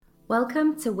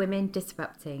Welcome to Women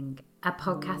Disrupting, a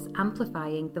podcast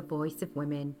amplifying the voice of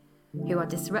women who are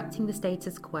disrupting the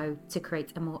status quo to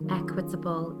create a more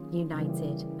equitable,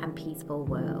 united, and peaceful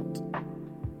world.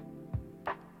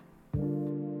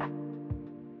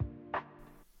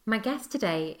 My guest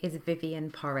today is Vivienne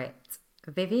Porritt.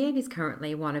 Vivienne is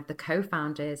currently one of the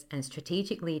co-founders and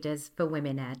strategic leaders for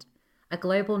WomenEd, a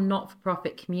global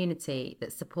not-for-profit community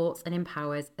that supports and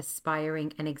empowers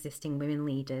aspiring and existing women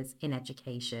leaders in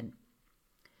education.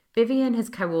 Vivienne has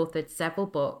co-authored several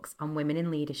books on women in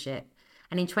leadership,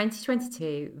 and in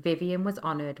 2022, Vivienne was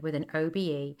honoured with an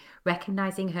OBE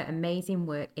recognising her amazing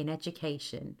work in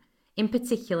education, in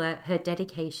particular her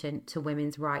dedication to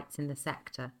women's rights in the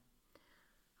sector.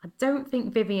 I don't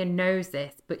think Vivienne knows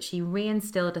this, but she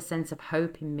reinstilled a sense of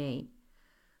hope in me.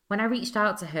 When I reached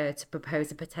out to her to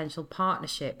propose a potential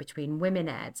partnership between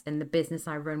WomenEd and the business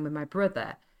I run with my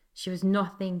brother, she was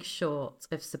nothing short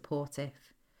of supportive,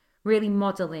 really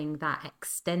modelling that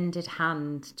extended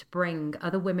hand to bring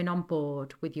other women on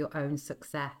board with your own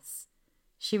success.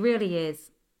 She really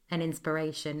is an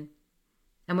inspiration.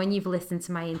 And when you've listened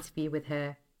to my interview with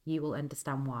her, you will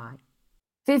understand why.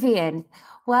 Vivienne,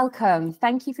 welcome.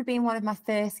 Thank you for being one of my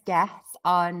first guests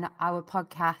on our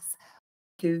podcast.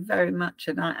 Thank you very much.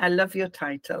 And I love your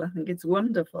title. I think it's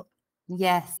wonderful.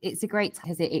 Yes, it's a great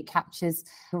because it captures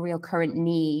a real current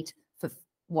need for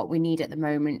what we need at the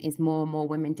moment is more and more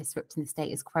women disrupting the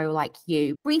status quo like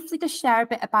you. Briefly, just share a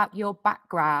bit about your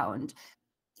background.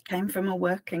 Came from a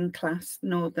working class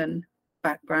northern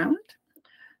background.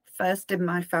 First in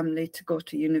my family to go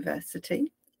to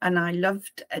university. And I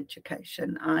loved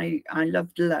education. I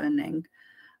loved learning.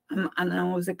 And I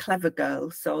was a clever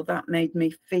girl. So that made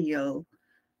me feel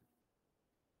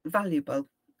valuable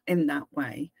in that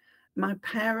way. My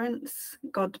parents,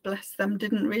 God bless them,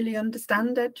 didn't really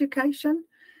understand education,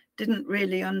 didn't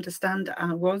really understand that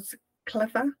I was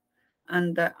clever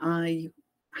and that I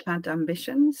had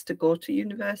ambitions to go to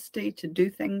university, to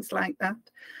do things like that.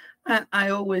 I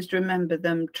always remember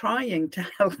them trying to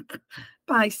help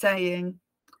by saying,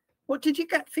 "What did you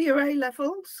get for your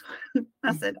A-levels?"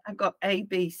 I said, "I got A,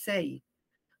 B, C."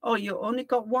 "Oh, you only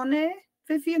got one A,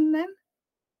 Vivienne, then?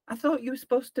 I thought you were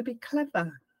supposed to be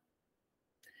clever."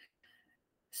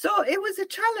 So it was a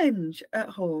challenge at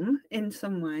home in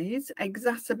some ways,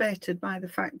 exacerbated by the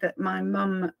fact that my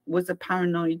mum was a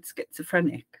paranoid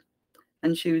schizophrenic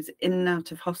and she was in and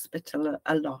out of hospital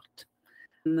a lot.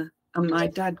 And my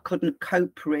dad couldn't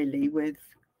cope really with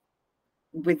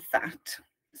that.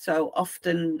 So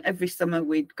often every summer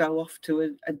we'd go off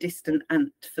to a distant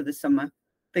aunt for the summer,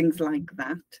 things like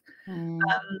that.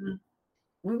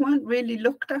 We weren't really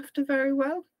looked after very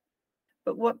well.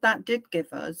 But what that did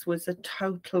give us was a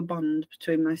total bond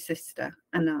between my sister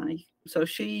and I. So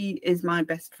she is my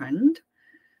best friend.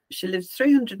 She lives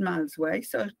 300 miles away,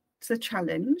 so it's a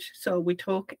challenge. So we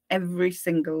talk every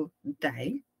single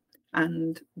day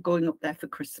and going up there for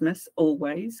Christmas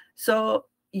always. So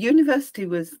university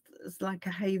was like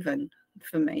a haven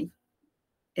for me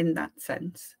in that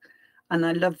sense. And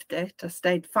I loved it. I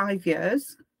stayed 5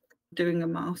 years doing a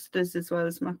master's as well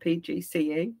as my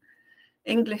PGCE.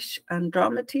 English and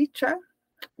drama teacher,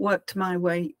 worked my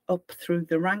way up through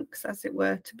the ranks, as it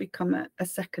were, to become a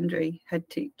secondary head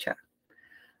teacher.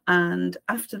 And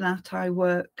after that, I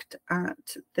worked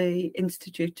at the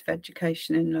Institute of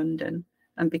Education in London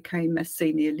and became a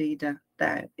senior leader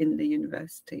there in the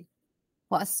university.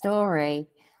 What a story.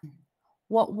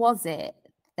 What was it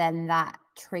then that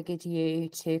triggered you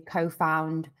to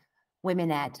co-found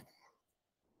WomenEd?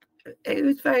 It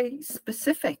was very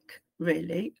specific,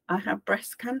 really. I have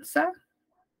breast cancer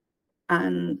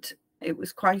and it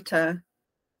was quite an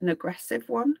aggressive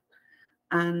one.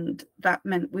 And that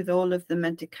meant with all of the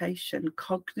medication,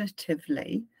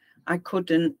 cognitively, I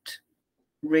couldn't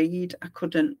read, I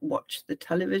couldn't watch the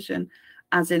television,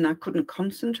 as in I couldn't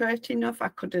concentrate enough. I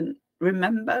couldn't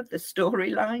remember the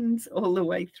storylines all the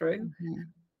way through. Mm-hmm.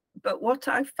 But what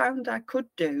I found I could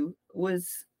do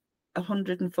was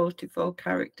 144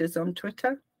 characters on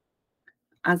Twitter.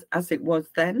 As it was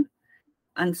then.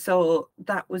 And so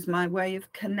that was my way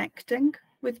of connecting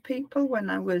with people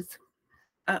when I was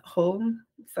at home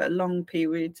for long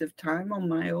periods of time on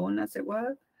my own, as it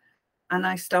were. And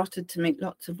I started to meet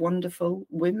lots of wonderful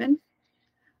women.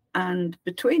 And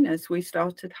between us, we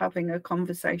started having a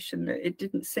conversation that it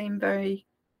didn't seem very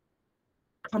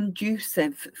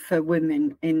conducive for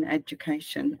women in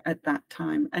education at that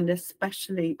time, and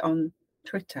especially on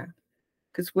Twitter,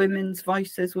 because women's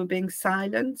voices were being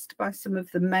silenced by some of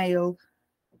the male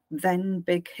then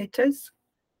big hitters.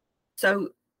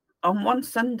 So on one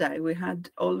Sunday, we had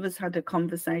all of us had a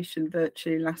conversation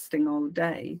virtually lasting all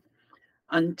day.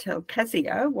 until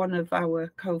Kezia, one of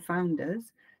our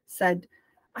co-founders, said,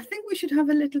 I think we should have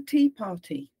a little tea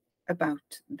party about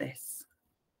this.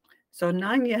 So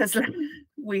 9 years later,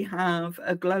 we have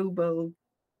a global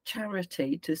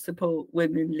charity to support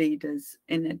women leaders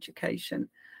in education.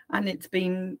 And it's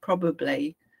been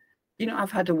probably,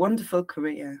 I've had a wonderful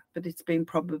career, but it's been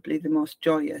probably the most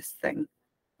joyous thing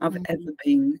I've ever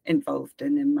been involved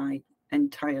in my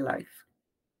entire life.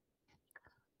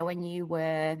 When you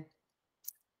were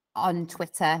on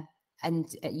Twitter and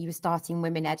you were starting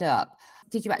Women Ed Up,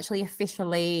 did you actually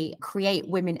officially create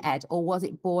Women Ed, or was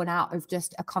it born out of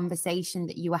just a conversation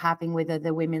that you were having with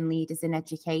other women leaders in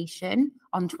education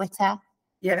on Twitter?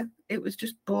 Yeah, it was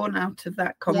just born out of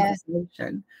that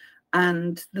conversation.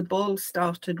 And the ball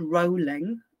started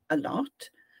rolling a lot.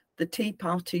 The tea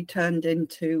party turned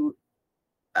into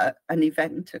an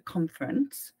event, a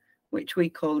conference, which we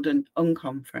called an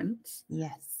unconference.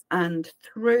 Yes. And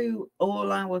through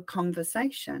all our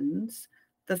conversations,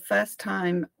 the first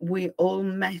time we all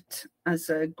met as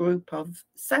a group of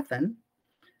 7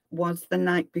 was the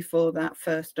night before that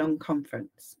first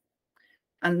unconference.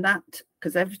 And that,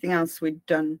 because everything else we'd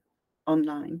done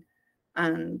online,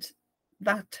 and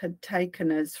that had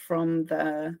taken us from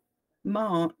the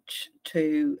March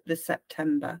to the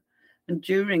September. And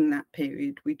during that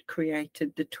period, we'd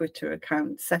created the Twitter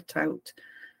account, set out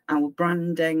our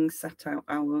branding, set out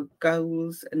our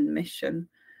goals and mission.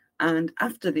 And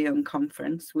after the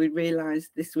unconference, we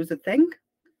realized this was a thing.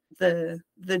 The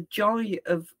joy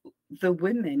of the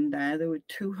women there were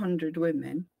 200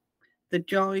 women, the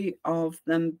joy of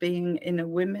them being in a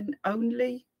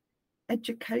women-only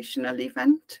educational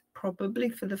event, probably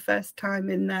for the first time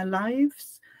in their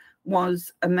lives,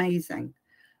 was amazing.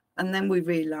 And then we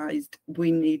realised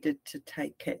we needed to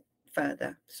take it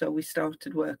further. So we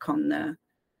started work on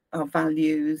our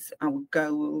values, our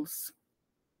goals,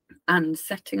 and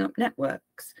setting up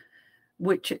networks,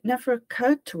 which it never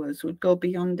occurred to us would go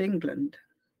beyond England.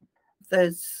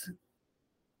 There's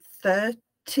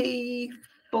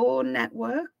 34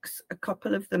 networks, a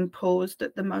couple of them paused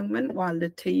at the moment while the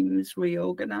teams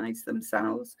reorganise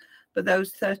themselves. But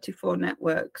those 34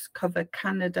 networks cover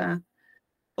Canada,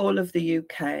 all of the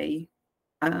UK,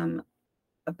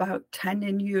 about 10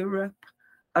 in Europe,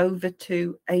 over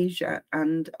to Asia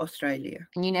and Australia.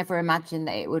 And you never imagined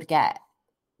that it would get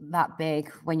that big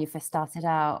when you first started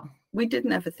out? We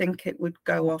didn't ever think it would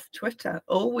go off Twitter.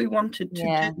 All we wanted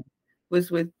to do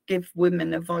was give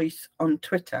women a voice on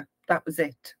Twitter. That was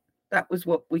it. That was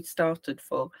what we started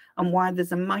for, and why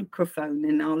there's a microphone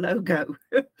in our logo.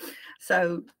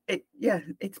 So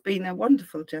it's been a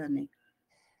wonderful journey.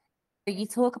 You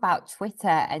talk about Twitter,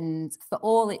 and for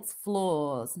all its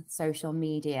flaws, social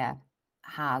media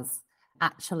has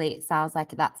actually, it sounds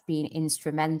like that's been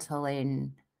instrumental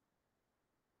in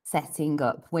setting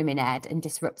up Women Ed and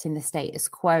disrupting the status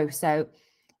quo. So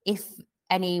if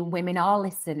any women are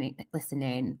listening,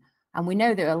 and we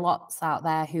know there are lots out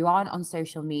there who aren't on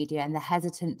social media and they're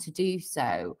hesitant to do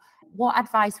so, what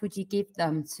advice would you give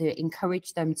them to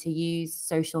encourage them to use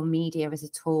social media as a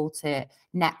tool to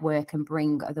network and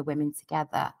bring other women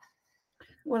together?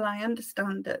 Well, I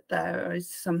understand that there is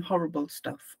some horrible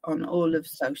stuff on all of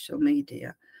social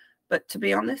media, but to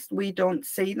be honest, we don't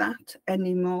see that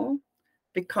anymore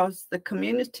because the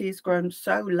community has grown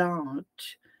so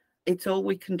large. It's all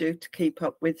we can do to keep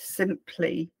up with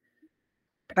simply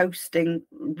posting,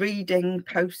 reading,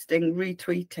 posting,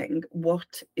 retweeting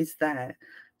what is there.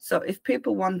 So if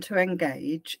people want to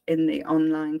engage in the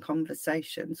online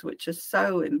conversations, which are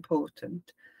so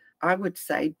important, I would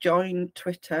say join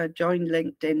Twitter, join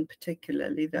LinkedIn,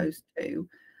 particularly those two,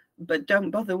 but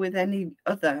don't bother with any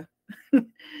other,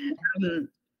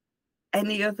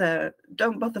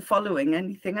 don't bother following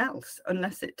anything else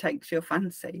unless it takes your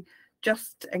fancy.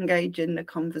 Just engage in the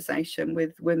conversation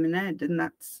with Women Ed, and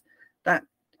that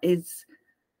is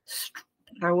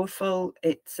powerful,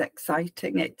 it's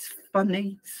exciting, it's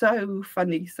funny, so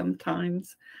funny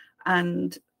sometimes,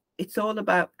 and it's all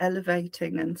about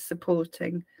elevating and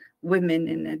supporting women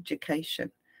in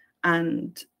education.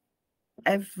 And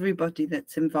everybody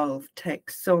that's involved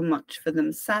takes so much for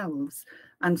themselves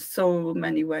and so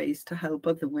many ways to help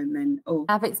other women.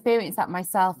 I've experienced that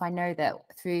myself. I know that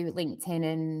through LinkedIn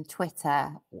and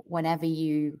Twitter, whenever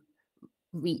you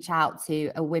reach out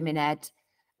to a Women Ed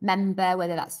member,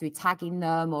 whether that's through tagging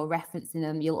them or referencing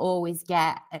them, you'll always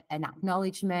get an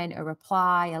acknowledgement, a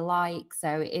reply, a like.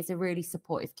 So it is a really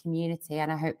supportive community,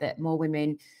 and I hope that more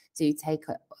women do take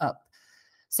up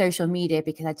social media,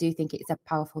 because I do think it's a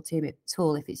powerful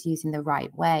tool if it's used in the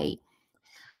right way.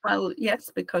 Well,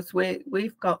 yes, because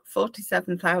we've got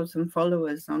 47,000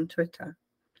 followers on Twitter,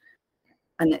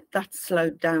 And that's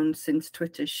slowed down since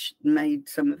Twitter made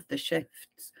some of the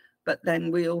shifts. But then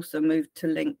we also moved to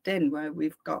LinkedIn, where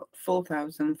we've got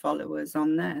 4,000 followers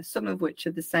on there, some of which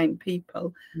are the same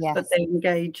people, but they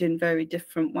engage in very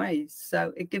different ways.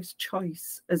 So it gives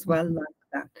choice as well, like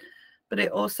that. But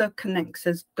it also connects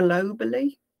us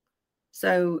globally.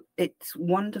 So it's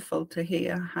wonderful to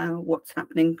hear what's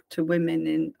happening to women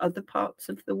in other parts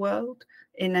of the world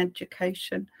in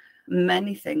education.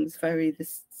 Many things very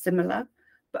similar,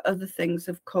 but other things,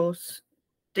 of course,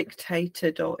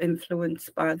 dictated or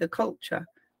influenced by the culture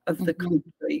of the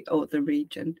country or the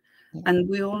region. Yeah. And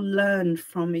we all learn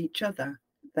from each other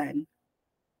then.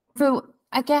 So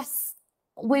I guess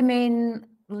women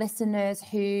listeners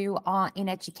who are in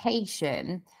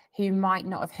education, who might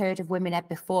not have heard of Women Ed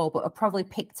before, but have probably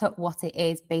picked up what it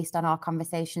is based on our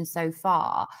conversation so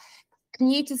far. Can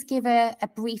you just give a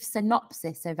brief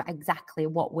synopsis of exactly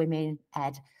what Women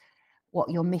Ed, what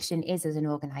your mission is as an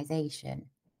organisation?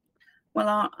 Well,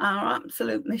 our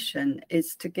absolute mission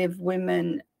is to give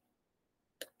women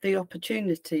the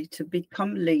opportunity to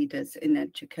become leaders in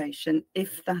education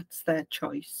if that's their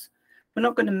choice. We're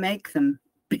not going to make them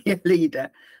be a leader,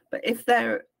 but if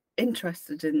they're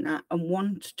interested in that and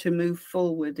want to move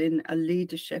forward in a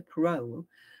leadership role,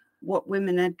 what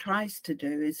Women Ed tries to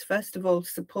do is, first of all,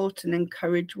 support and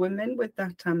encourage women with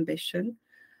that ambition,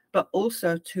 but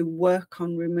also to work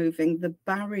on removing the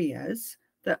barriers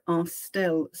that are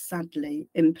still, sadly,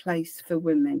 in place for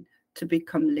women to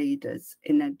become leaders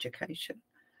in education.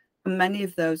 And many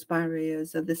of those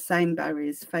barriers are the same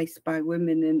barriers faced by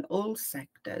women in all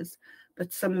sectors,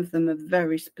 but some of them are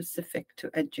very specific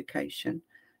to education.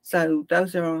 So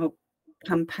those are our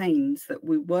campaigns that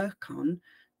we work on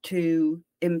to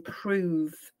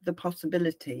improve the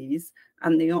possibilities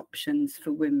and the options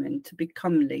for women to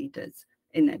become leaders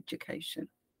in education.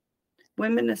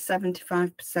 Women are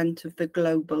 75% of the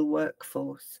global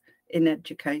workforce in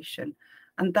education,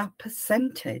 and that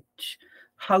percentage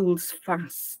holds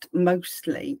fast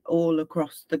mostly all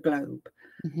across the globe.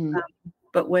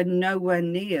 But we're nowhere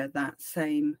near that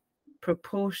same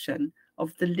proportion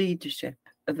of the leadership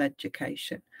of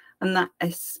education. And that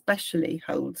especially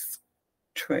holds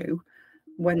true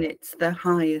when it's the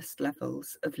highest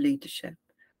levels of leadership.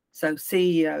 So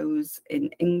CEOs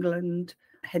in England,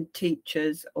 head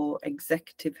teachers or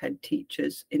executive head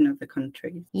teachers in other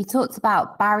countries. You talked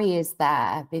about barriers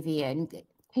there, Vivienne.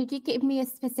 Could you give me a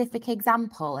specific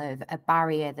example of a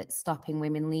barrier that's stopping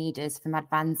women leaders from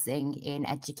advancing in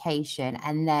education,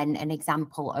 and then an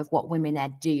example of what Women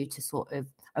Ed do to sort of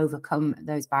overcome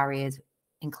those barriers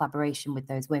in collaboration with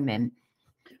those women?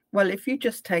 Well, if you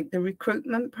just take the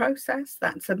recruitment process,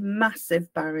 that's a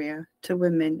massive barrier to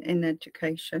women in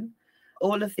education.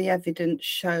 All of the evidence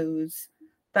shows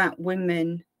that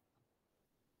women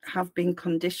have been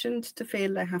conditioned to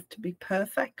feel they have to be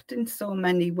perfect in so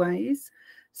many ways.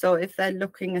 So if they're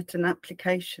looking at an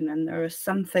application and there are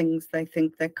some things they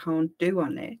think they can't do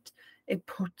on it, it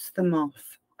puts them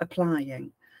off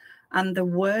applying. And the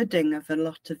wording of a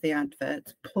lot of the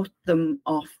adverts put them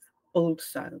off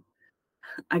also.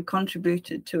 I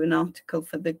contributed to an article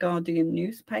for the Guardian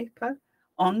newspaper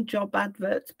on job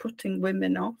adverts putting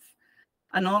women off.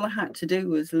 And all I had to do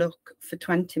was look for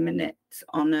 20 minutes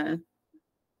on a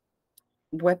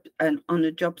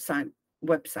job site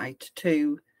website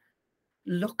to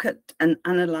look at and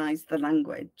analyze the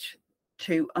language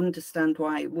to understand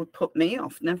why it would put me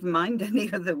off, never mind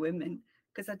any other women,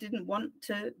 because I didn't want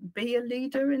to be a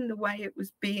leader in the way it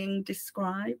was being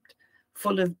described,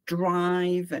 full of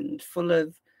drive and full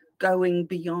of going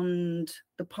beyond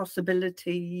the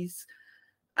possibilities,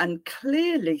 and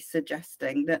clearly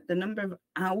suggesting that the number of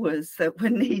hours that were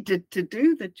needed to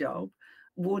do the job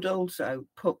would also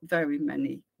put very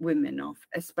many women off,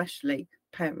 especially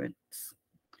parents.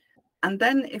 And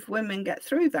then if women get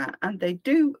through that and they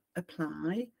do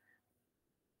apply,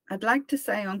 I'd like to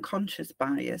say unconscious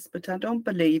bias, but I don't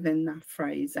believe in that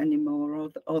phrase anymore,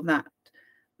 or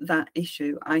that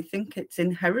issue. I think it's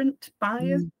inherent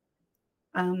bias,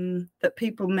 that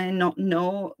people may not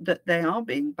know that they are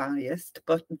being biased,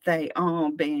 but they are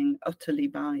being utterly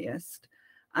biased.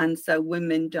 And so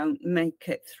women don't make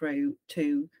it through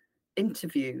to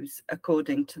interviews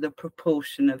according to the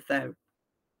proportion of their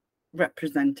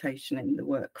representation in the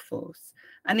workforce.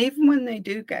 And even when they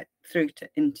do get through to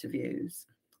interviews,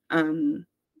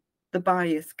 the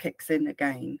bias kicks in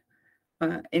again.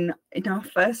 In our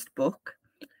first book,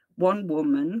 one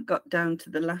woman got down to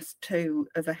the last two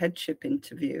of a headship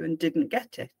interview and didn't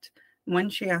get it. When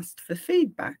she asked for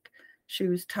feedback, she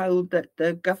was told that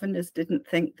the governors didn't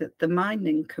think that the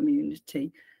mining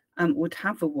community would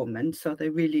have a woman, so they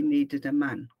really needed a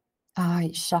man. Oh,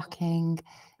 it's shocking.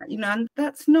 And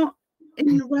that's not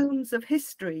in the realms of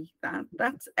history.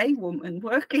 That's a woman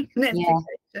working in Yeah.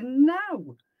 education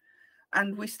now.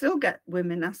 And we still get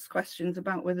women asked questions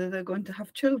about whether they're going to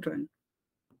have children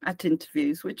at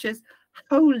interviews, which is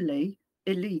wholly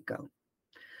illegal.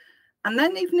 And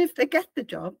then even if they get the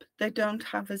job, they don't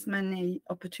have as many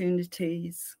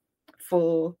opportunities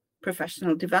for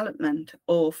professional development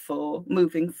or for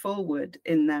moving forward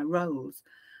in their roles.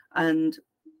 And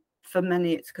for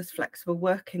many, it's because flexible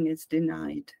working is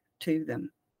denied to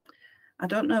them. I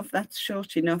don't know if that's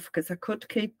short enough, because I could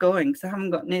keep going because I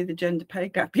haven't got near the gender pay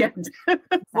gap yet.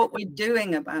 What we're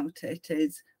doing about it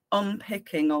is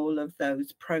unpicking all of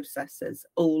those processes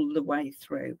all the way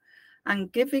through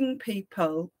and giving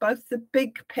people both the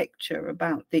big picture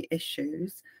about the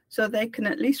issues so they can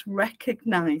at least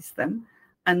recognise them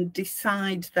and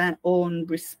decide their own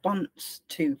response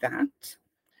to that,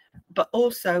 but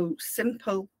also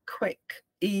simple, quick,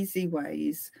 easy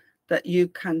ways that you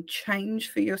can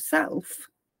change for yourself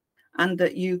and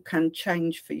that you can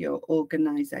change for your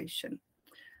organisation.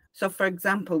 So, for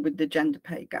example, with the gender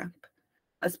pay gap,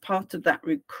 as part of that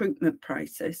recruitment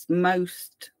process,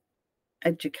 most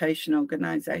education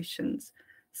organisations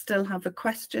still have a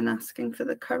question asking for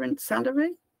the current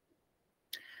salary.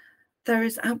 There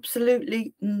is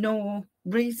absolutely no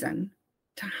reason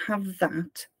to have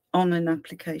that on an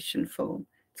application form.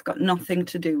 It's got nothing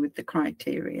to do with the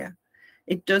criteria.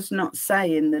 It does not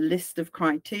say in the list of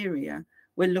criteria,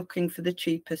 we're looking for the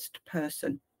cheapest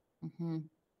person. Mm-hmm.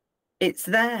 It's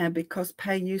there because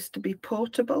pay used to be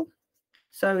portable.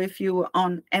 So if you were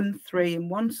on M3 in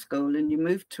one school and you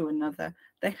moved to another,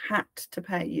 they had to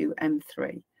pay you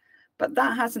M3. But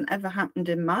that hasn't ever happened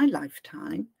in my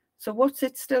lifetime. So what's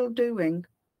it still doing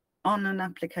on an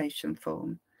application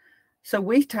form? So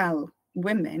we tell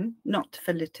women not to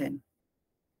fill it in.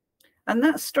 And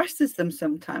that stresses them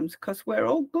sometimes because we're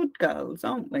all good girls,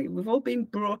 aren't we? We've all been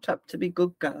brought up to be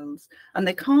good girls, and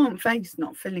they can't face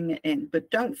not filling it in,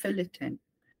 but don't fill it in.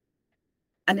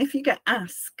 And if you get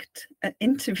asked at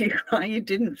interview why you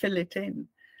didn't fill it in,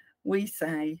 we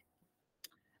say,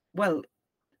 well,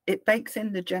 it bakes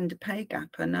in the gender pay gap,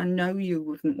 and I know you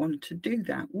wouldn't want to do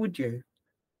that, would you?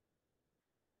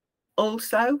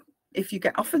 Also, if you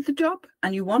get offered the job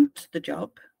and you want the job,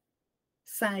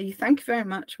 say, thank you very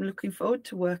much, I'm looking forward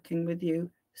to working with you,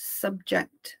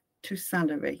 subject to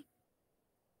salary.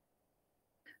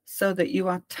 So that you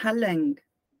are telling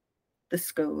the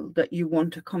school that you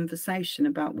want a conversation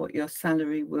about what your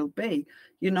salary will be.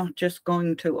 You're not just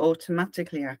going to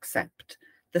automatically accept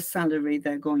the salary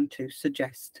they're going to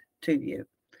suggest to you.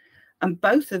 And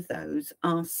both of those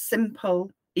are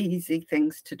simple, easy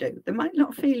things to do. They might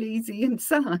not feel easy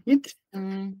inside,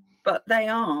 but they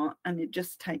are, and it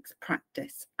just takes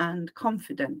practice and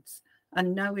confidence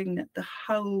and knowing that the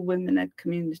whole women ed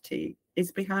community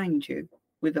is behind you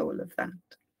with all of that.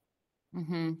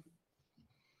 Mm-hmm.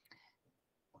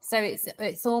 So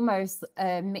it's almost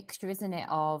a mixture, isn't it,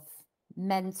 of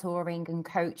mentoring and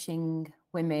coaching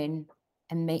women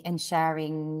and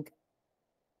sharing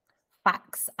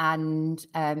facts and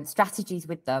strategies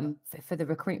with them for the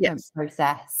recruitment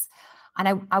process.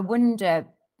 And I wonder,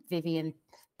 Vivienne,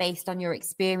 based on your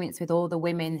experience with all the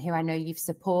women who I know you've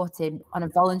supported on a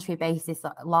voluntary basis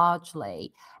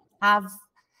largely,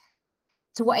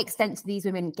 to what extent do these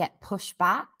women get pushed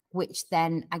back, which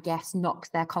then I guess knocks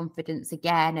their confidence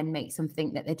again and makes them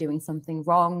think that they're doing something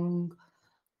wrong?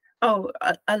 Oh,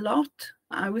 a lot.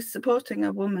 I was supporting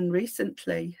a woman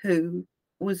recently who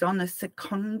was on a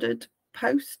seconded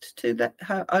post to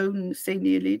her own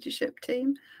senior leadership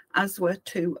team, as were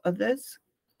two others.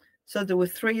 So there were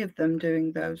three of them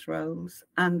doing those roles,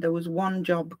 and there was one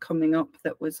job coming up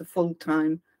that was a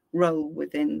full-time role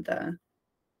within the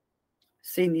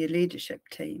senior leadership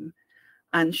team.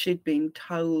 And she'd been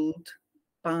told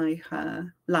by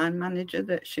her line manager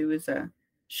that she was a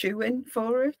shoo-in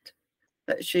for it,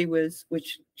 that she was,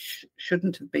 which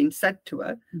shouldn't have been said to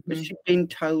her, but she'd been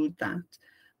told that.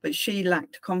 But she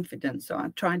lacked confidence, so I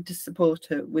tried to support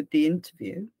her with the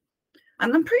interview.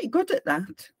 And I'm pretty good at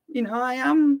that. I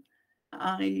am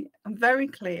very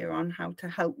clear on how to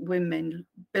help women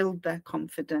build their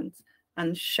confidence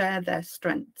and share their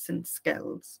strengths and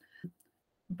skills.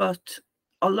 But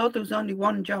although there was only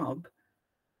one job,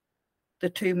 the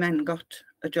two men got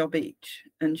a job each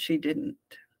and she didn't.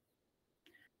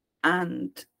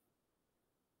 And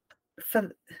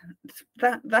for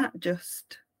that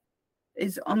just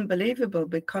is unbelievable,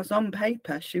 because on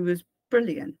paper she was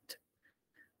brilliant,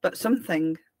 but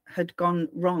something had gone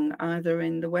wrong either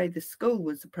in the way the school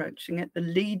was approaching it, the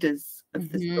leaders of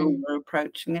the school were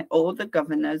approaching it, or the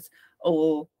governors,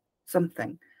 or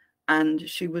something. And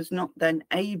she was not then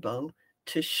able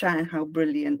to share how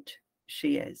brilliant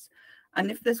she is. And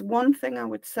if there's one thing I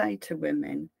would say to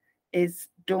women is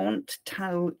don't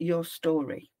tell your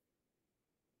story.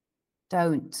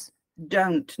 Don't,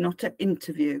 Not at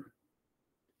interview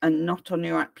and not on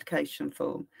your application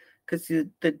form, because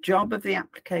the job of the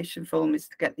application form is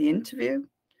to get the interview,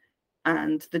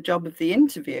 and the job of the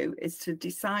interview is to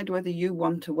decide whether you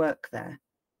want to work there.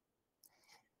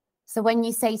 So when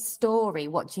you say story,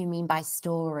 what do you mean by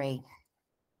story?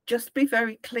 Just be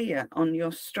very clear on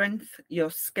your strength,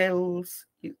 your skills,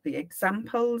 the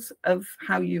examples of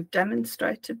how you've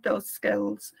demonstrated those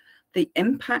skills, the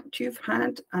impact you've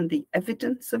had and the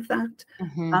evidence of that,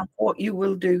 and what you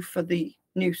will do for the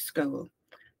new school.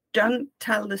 Don't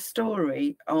tell the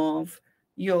story of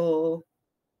your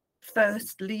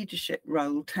first leadership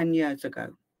role 10 years ago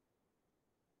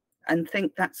and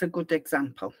think that's a good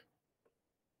example,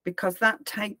 because that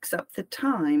takes up the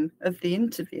time of the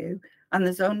interview and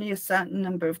there's only a certain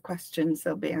number of questions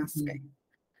they'll be asking.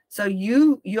 So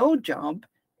your job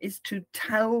is to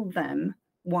tell them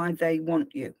why they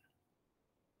want you,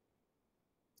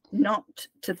 not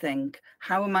to think,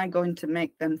 how am I going to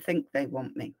make them think they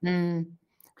want me?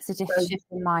 So just shift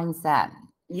in mindset.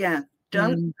 Yeah.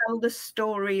 Don't tell the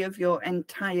story of your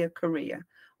entire career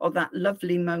or that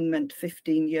lovely moment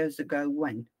 15 years ago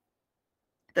when.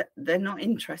 They're not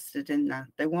interested in that.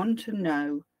 They want to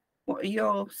know what are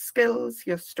your skills,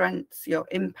 your strengths, your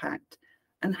impact,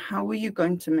 and how are you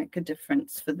going to make a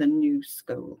difference for the new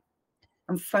school?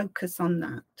 And focus on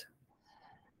that.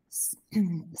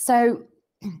 So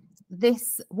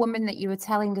this woman that you were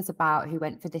telling us about who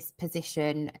went for this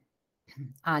position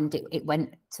and it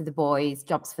went to the boys,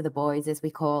 jobs for the boys, as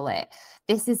we call it.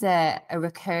 This is a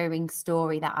recurring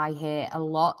story that I hear a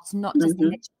lot, not just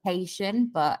in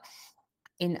education, but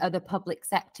in other public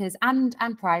sectors and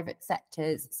private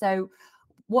sectors. So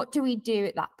what do we do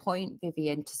at that point,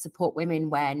 Vivienne, to support women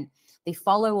when they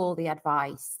follow all the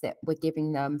advice that we're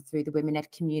giving them through the Women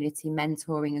Ed community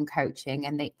mentoring and coaching,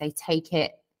 and they take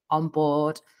it on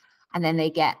board, and then they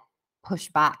get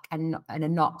pushback and a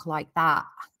knock like that?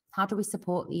 How do we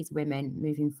support these women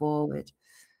moving forward?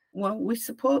 Well, we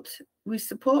support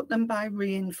them by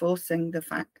reinforcing the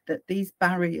fact that these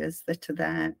barriers that are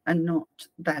there are not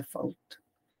their fault.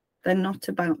 They're not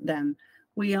about them.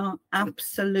 We are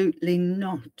absolutely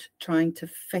not trying to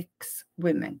fix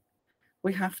women.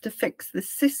 We have to fix the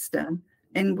system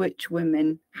in which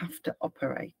women have to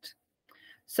operate.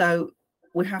 So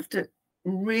we have to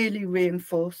really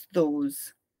reinforce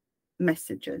those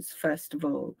messages, first of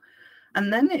all.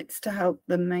 And then it's to help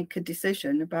them make a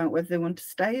decision about whether they want to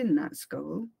stay in that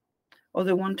school or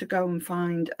they want to go and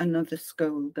find another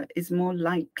school that is more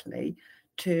likely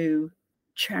to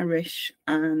cherish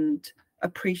and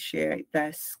appreciate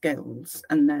their skills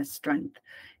and their strength.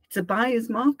 It's a buyer's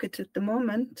market at the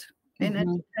moment in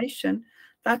education.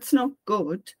 That's not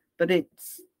good, but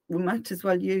we might as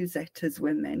well use it as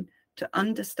women to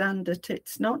understand that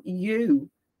it's not you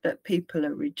that people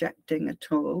are rejecting at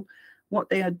all. What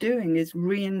they are doing is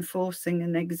reinforcing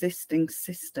an existing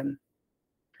system.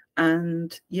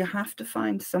 And you have to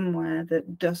find somewhere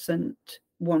that doesn't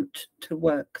want to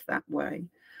work that way.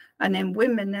 And in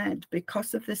Women Ed,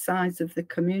 because of the size of the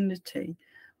community,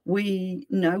 we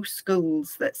know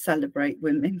schools that celebrate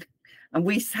women, and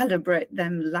we celebrate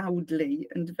them loudly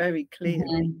and very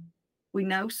clearly. We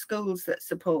know schools that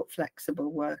support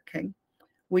flexible working.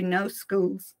 We know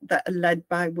schools that are led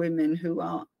by women who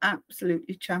are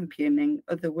absolutely championing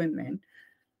other women.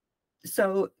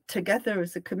 So together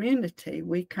as a community,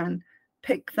 we can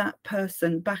pick that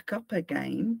person back up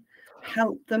again,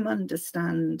 help them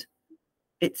understand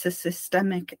it's a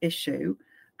systemic issue,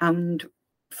 and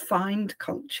find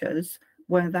cultures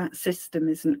where that system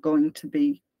isn't going to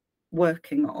be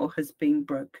working or has been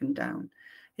broken down.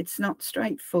 It's not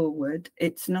straightforward.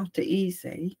 It's not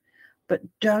easy, but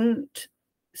don't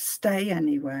stay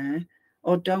anywhere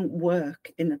or don't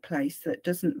work in a place that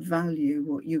doesn't value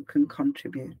what you can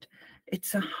contribute.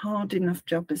 It's a hard enough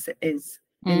job as it is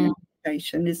in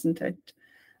education, isn't it?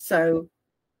 So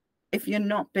if you're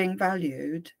not being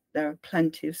valued, there are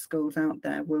plenty of schools out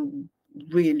there will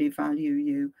really value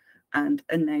you and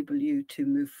enable you to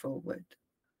move forward.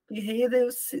 You hear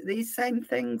these same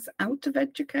things out of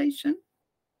education?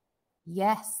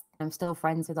 Yes, I'm still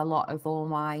friends with a lot of all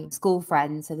my school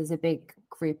friends. So there's a big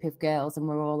group of girls, and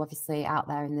we're all obviously out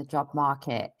there in the job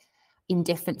market in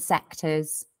different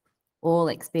sectors, all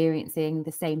experiencing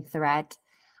the same thread.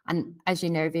 And as you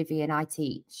know, Vivienne, I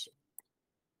teach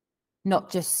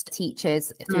not just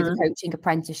teachers through the coaching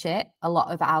apprenticeship. A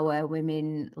lot of our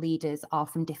women leaders are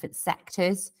from different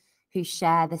sectors who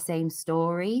share the same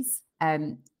stories.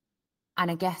 And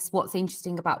I guess what's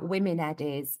interesting about Women Ed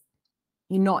is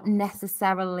you're not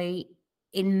necessarily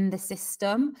in the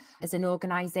system as an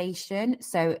organization.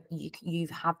 So you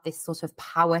have this sort of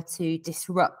power to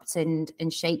disrupt and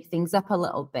shake things up a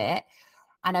little bit.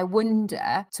 And I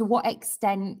wonder, to what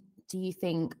extent do you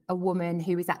think a woman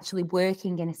who is actually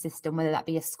working in a system, whether that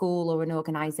be a school or an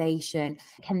organization,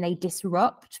 can they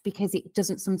disrupt because it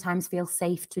doesn't sometimes feel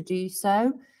safe to do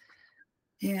so?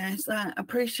 Yes, I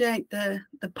appreciate the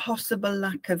possible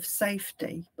lack of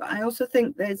safety, but I also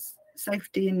think there's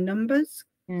safety in numbers.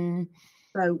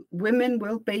 So women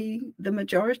will be the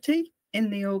majority in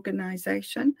the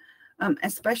organisation,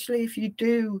 especially if you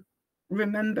do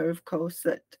remember, of course,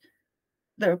 that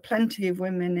there are plenty of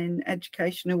women in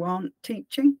education who aren't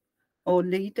teaching or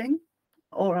leading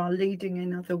or are leading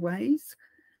in other ways.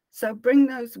 So bring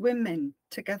those women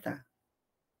together.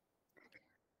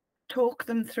 Talk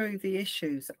them through the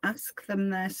issues, ask them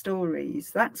their stories.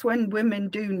 That's when women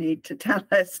do need to tell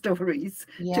their stories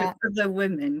to other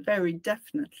women, very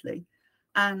definitely.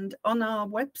 And on our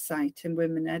website in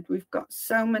Women Ed, we've got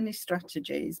so many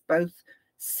strategies, both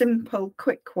simple,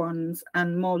 quick ones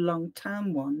and more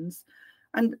long-term ones.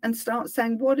 And start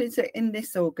saying, what is it in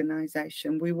this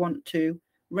organisation we want to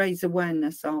raise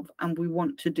awareness of and we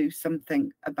want to do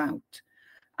something about?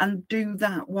 And do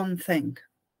that one thing.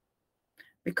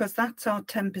 Because that's our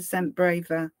 10%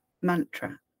 braver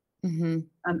mantra.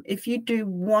 If you do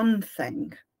one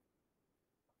thing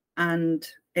and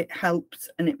it helps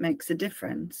and it makes a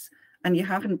difference and you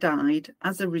haven't died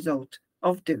as a result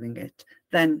of doing it,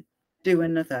 then do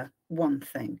another one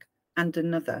thing and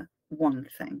another one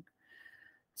thing.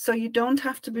 So you don't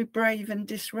have to be brave and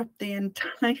disrupt the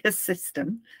entire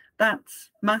system.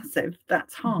 That's massive,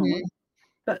 that's hard.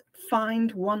 But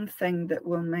find one thing that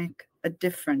will make a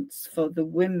difference for the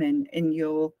women in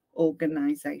your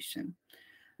organisation.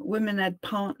 Women Ed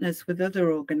partners with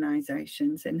other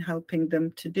organisations in helping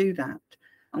them to do that.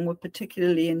 And we're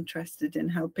particularly interested in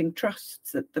helping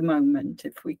trusts at the moment,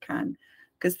 if we can,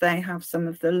 because they have some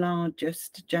of the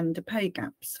largest gender pay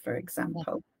gaps, for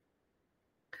example.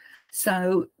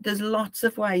 So there's lots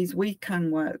of ways we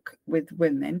can work with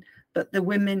women, but the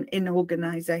women in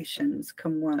organisations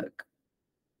can work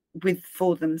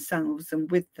for themselves and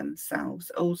with themselves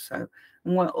also.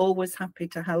 And we're always happy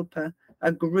to help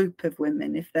a group of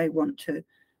women if they want to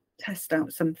test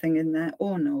out something in their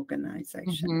own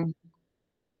organisation.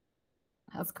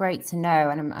 That's great to know.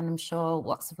 And I'm sure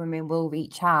lots of women will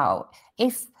reach out.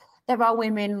 If there are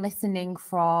women listening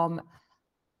from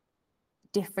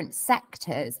different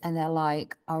sectors and they're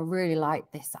like, I really like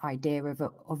this idea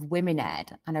of Women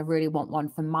Ed and I really want one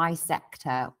for my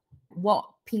sector, what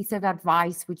piece of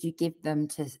advice would you give them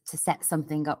to set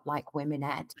something up like Women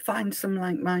Ed? Find some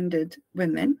like-minded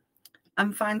women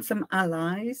and find some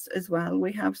allies as well.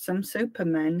 We have some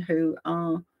supermen who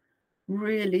are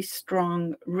really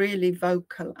strong, really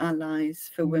vocal allies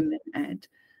for Women Ed,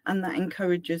 and that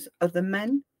encourages other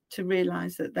men to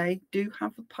realise that they do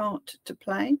have a part to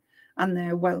play and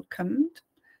they're welcomed.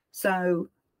 So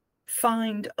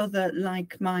find other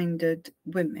like-minded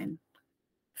women.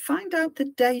 Find out the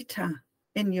data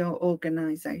in your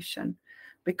organisation,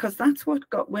 because that's what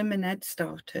got Women Ed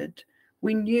started.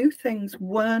 We knew things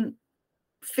weren't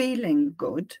feeling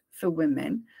good for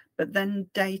women, but then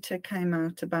data came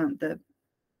out about the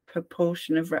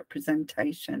proportion of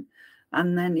representation.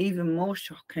 And then even more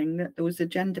shocking, that there was a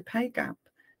gender pay gap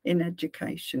in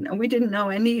education. And we didn't know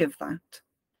any of that,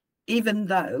 even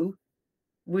though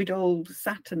we'd all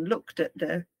sat and looked at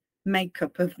the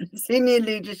makeup of the senior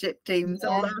leadership teams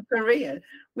all our career.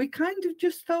 We kind of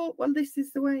just thought, well, this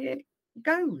is the way it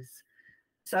goes.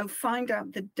 So find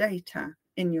out the data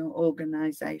in your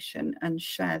organisation and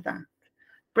share that.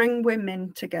 Bring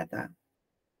women together.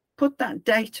 Put that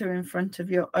data in front of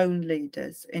your own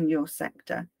leaders in your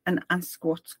sector and ask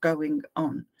what's going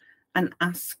on and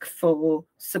ask for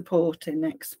support in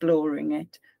exploring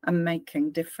it and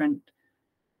making different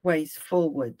ways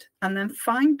forward. And then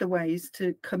find the ways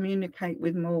to communicate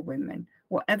with more women,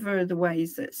 whatever are the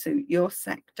ways that suit your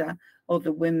sector or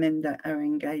the women that are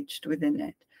engaged within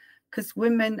it. Because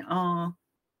women are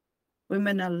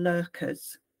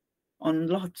lurkers on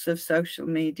lots of social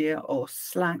media or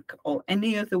Slack or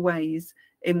any other ways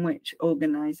in which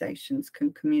organisations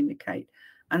can communicate,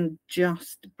 and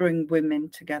just bring women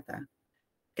together.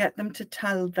 Get them to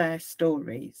tell their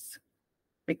stories,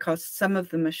 because some of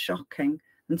them are shocking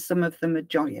and some of them are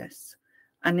joyous.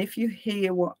 And if you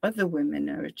hear what other women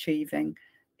are achieving,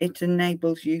 it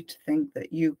enables you to think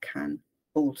that you can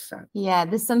also. Yeah,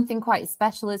 there's something quite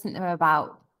special, isn't there,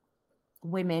 about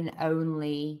women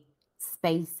only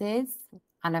spaces?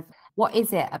 And what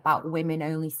is it about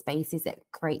women-only spaces that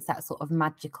creates that sort of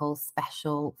magical,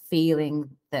 special feeling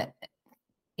that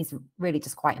is really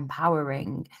just quite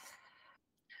empowering?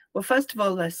 Well, first of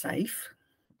all, they're safe.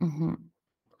 Mm-hmm.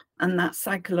 And that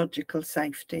psychological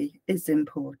safety is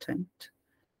important.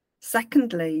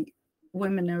 Secondly,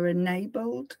 women are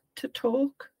enabled to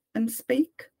talk and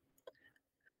speak.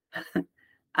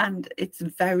 And it's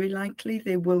very likely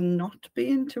they will not be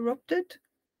interrupted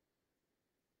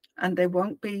and they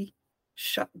won't be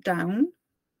shut down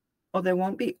or they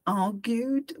won't be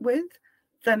argued with.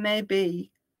 There may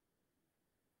be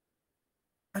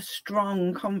a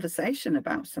strong conversation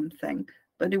about something,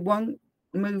 but it won't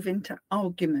move into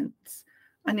arguments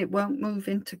and it won't move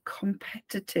into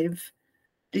competitive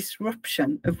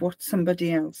disruption of what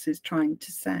somebody else is trying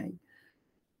to say.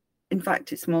 In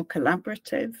fact, it's more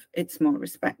collaborative, it's more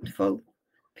respectful.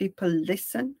 People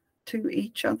listen to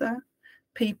each other.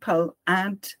 People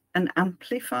add and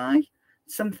amplify,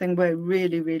 something we're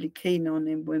really, really keen on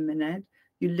in Women Ed.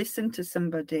 You listen to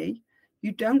somebody,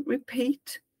 you don't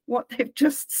repeat what they've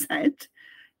just said.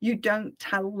 You don't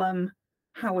tell them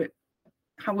how it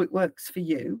works for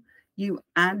you. You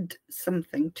add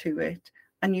something to it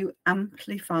and you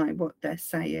amplify what they're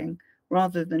saying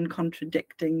rather than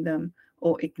contradicting them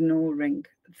or ignoring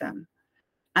them.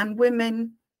 And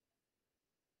women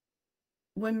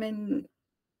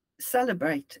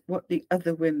celebrate what the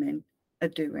other women are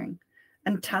doing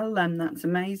and tell them that's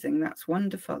amazing, that's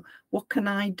wonderful. What can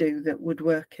I do that would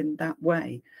work in that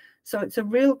way? So it's a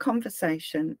real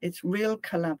conversation, it's real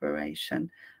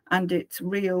collaboration, and it's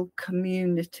real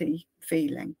community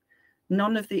feeling.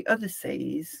 None of the other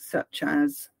C's, such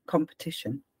as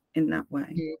competition, in that way.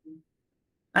 Mm-hmm.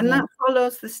 And that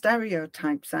follows the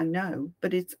stereotypes, I know,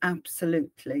 but it's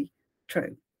absolutely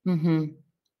true. Mm-hmm.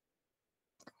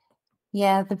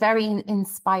 Yeah, the very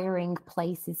inspiring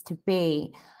places to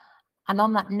be. And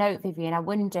on that note, Vivienne, I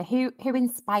wonder who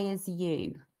inspires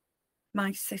you?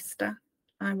 My sister.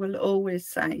 I will always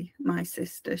say my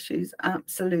sister. She's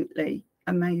absolutely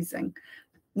amazing.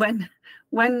 When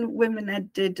Women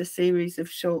Ed did a series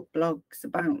of short blogs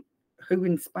about who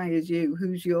inspires you,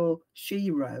 who's your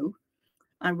shero,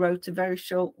 I wrote a very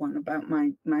short one about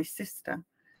my sister.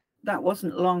 That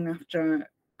wasn't long after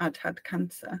I'd had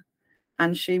cancer,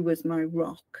 and she was my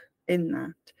rock in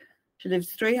that. She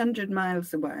lives 300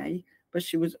 miles away, but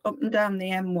she was up and down the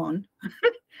M1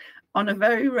 on a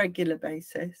very regular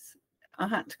basis. I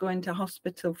had to go into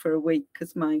hospital for a week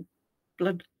because my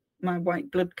white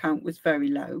blood count was very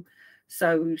low.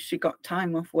 So she got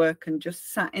time off work and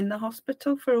just sat in the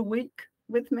hospital for a week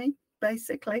with me,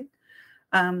 basically.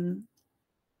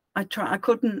 I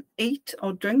couldn't eat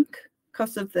or drink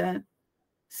because of the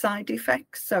side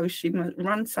effects. So she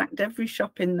ransacked every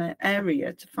shop in the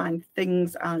area to find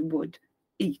things I would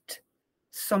eat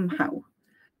somehow.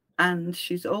 And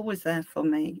she's always there for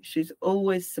me. She's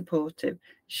always supportive.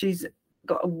 She's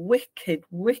got a wicked,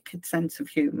 wicked sense of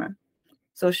humour.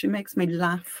 So she makes me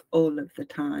laugh all of the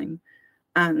time.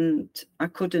 And I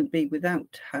couldn't be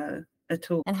without her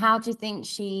at all. And how do you think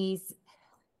she's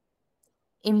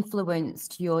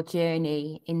influenced your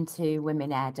journey into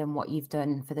Women Ed and what you've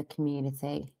done for the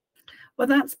community? Well,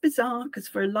 that's bizarre because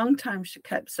for a long time she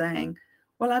kept saying,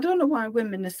 well, I don't know why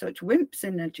women are such wimps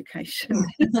in education.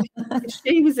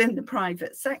 She was in the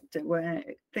private sector where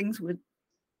things were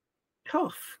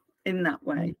tough in that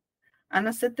way. And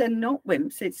I said, they're not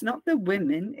wimps. It's not the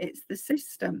women, it's the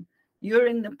system. You're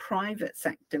in the private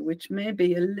sector, which may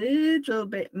be a little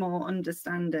bit more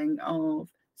understanding of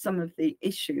some of the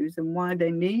issues and why they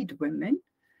need women,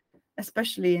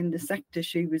 especially in the sector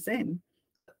she was in.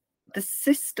 The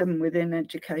system within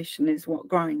education is what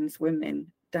grinds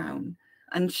women down.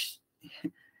 And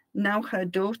now her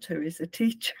daughter is a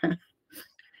teacher.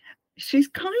 She's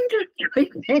kind of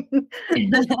dreaming.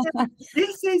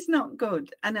 This is not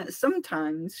good. And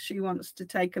sometimes she wants to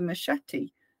take a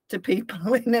machete to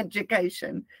people in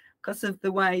education because of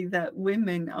the way that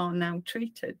women are now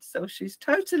treated. So she's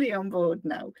totally on board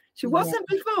now. She wasn't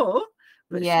before,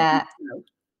 but she is now.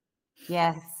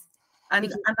 Yes.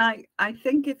 And I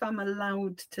think if I'm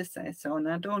allowed to say so, and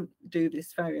I don't do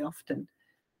this very often,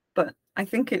 but I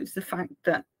think it was the fact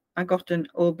that I got an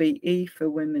OBE for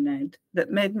Women Ed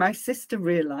that made my sister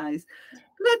realise,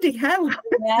 bloody hell,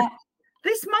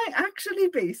 this might actually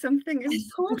be something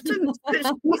important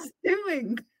that she's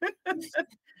doing.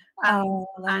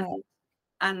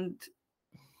 And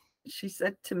she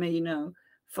said to me, you know,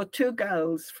 for two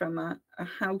girls from a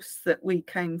house that we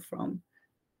came from,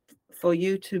 for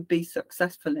you to be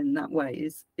successful in that way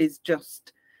is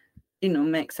just, you know,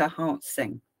 makes her heart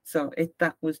sing. So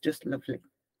that was just lovely.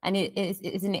 And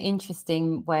isn't it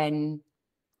interesting when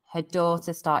her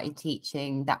daughter started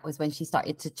teaching, that was when she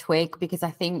started to twig, because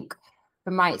I think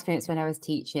from my experience when I was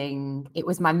teaching, it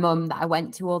was my mum that I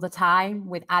went to all the time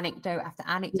with anecdote after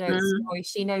anecdote story.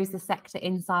 She knows the sector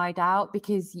inside out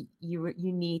because you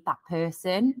need that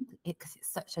person because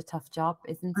it's such a tough job,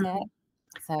 isn't it?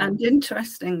 So. And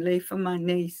interestingly, for my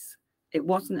niece, it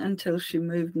wasn't until she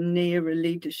moved nearer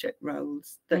leadership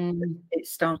roles that it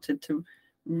started to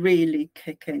really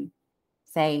kick in.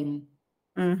 Same.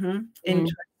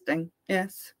 Interesting.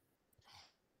 Yes.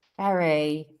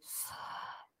 Very.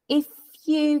 If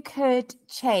you could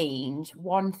change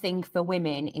one thing for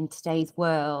women in today's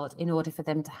world in order for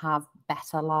them to have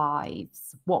better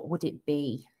lives, what would it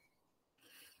be?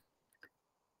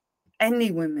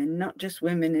 Any women, not just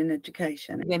women in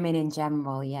education. Women in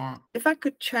general, yeah. If I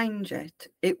could change it,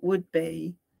 it would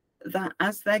be that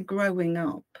as they're growing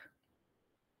up,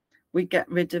 we get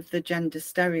rid of the gender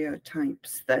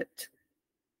stereotypes that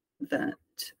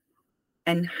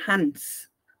enhance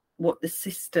what the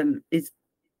system is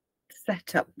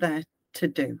set up there to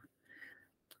do.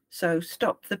 So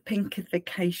stop the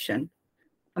pinkification.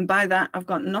 And by that, I've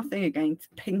got nothing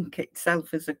against pink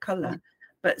itself as a colour,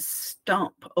 but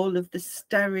stop all of the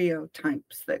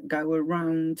stereotypes that go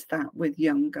around that with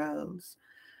young girls.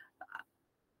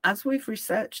 As we've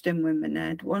researched in Women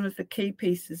Ed, one of the key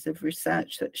pieces of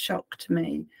research that shocked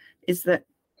me is that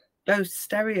those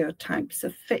stereotypes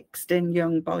are fixed in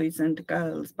young boys and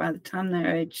girls by the time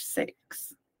they're age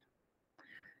 6.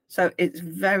 So it's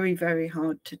very, very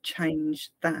hard to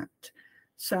change that.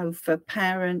 So for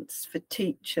parents, for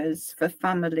teachers, for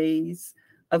families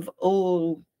of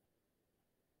all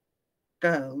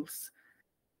girls,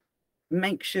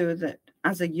 make sure that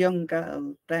as a young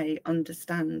girl, they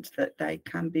understand that they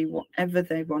can be whatever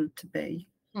they want to be.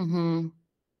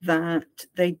 That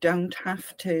they don't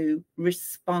have to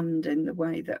respond in the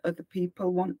way that other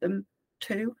people want them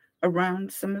to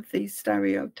around some of these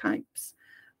stereotypes,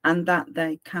 and that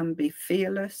they can be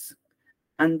fearless,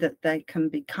 and that they can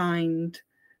be kind,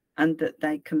 and that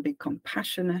they can be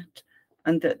compassionate,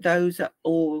 and that those are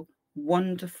all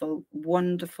wonderful,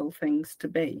 wonderful things to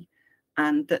be,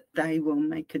 and that they will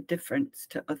make a difference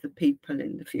to other people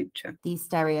in the future. These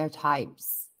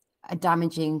stereotypes are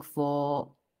damaging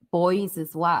for boys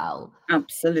as well.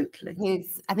 Absolutely.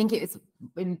 Because I think it was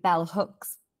in Bell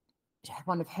Hooks,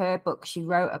 one of her books, she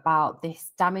wrote about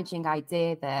this damaging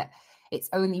idea that it's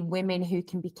only women who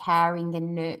can be caring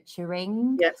and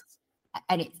nurturing. Yes.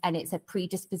 And it's a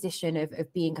predisposition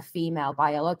of being a female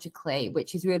biologically,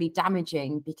 which is really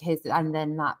damaging and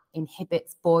then that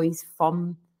inhibits boys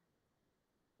from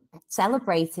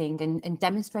celebrating and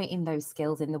demonstrating those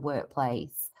skills in the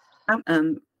workplace.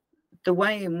 The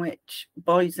way in which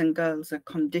boys and girls are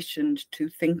conditioned to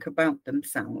think about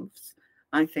themselves,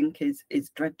 I think is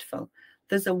dreadful.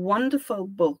 There's a wonderful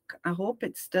book, I hope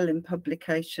it's still in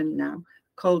publication now,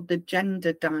 called The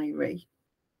Gender Diary.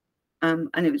 And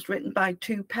it was written by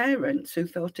 2 parents who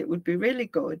thought it would be really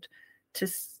good to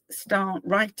start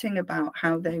writing about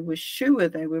how they were sure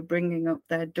they were bringing up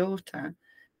their daughter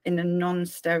in a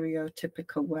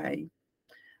non-stereotypical way.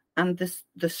 And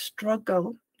the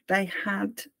struggle they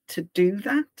had to do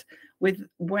that with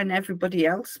when everybody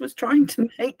else was trying to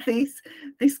make this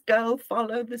girl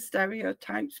follow the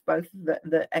stereotypes, both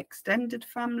the extended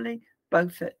family,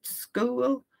 both at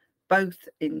school, both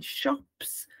in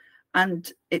shops.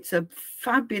 And it's a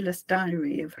fabulous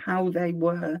diary of how they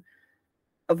were,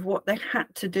 of what they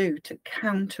had to do to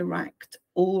counteract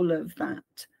all of that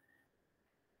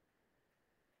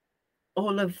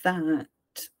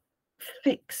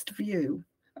fixed view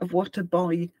of what a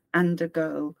boy and a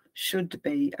girl should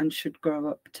be and should grow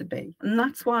up to be. And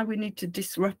that's why we need to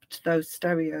disrupt those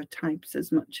stereotypes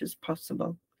as much as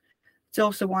possible. It's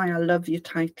also why I love your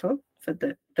title for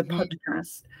the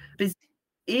podcast. Because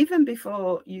even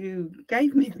before you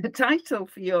gave me the title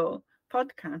for your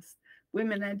podcast,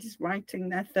 Women Ed is writing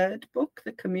their 3rd book.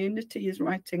 The community is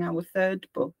writing our 3rd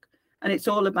book. And it's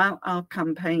all about our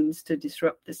campaigns to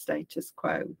disrupt the status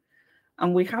quo.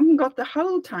 And we haven't got the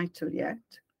whole title yet.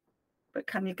 But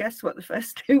can you guess what the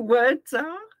first 2 words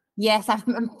are? Yes,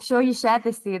 I'm sure you shared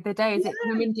this the other day. Is it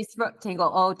women disrupting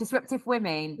or disruptive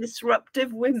women?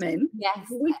 Disruptive women. Yes.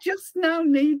 We just now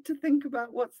need to think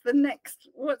about what's the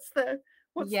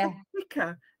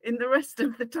kicker in the rest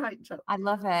of the title. I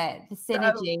love it. The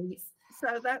synergies.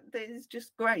 So that is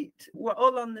just great. We're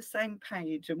all on the same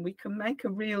page and we can make a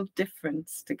real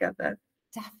difference together.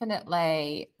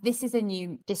 Definitely. This is a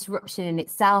new disruption in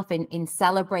itself in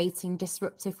celebrating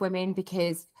disruptive women,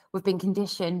 because we've been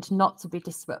conditioned not to be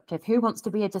disruptive. Who wants to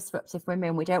be a disruptive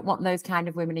woman? We don't want those kind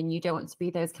of women, and you don't want to be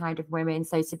those kind of women.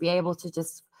 So to be able to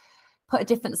just put a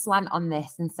different slant on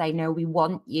this and say, no, we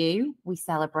want you, we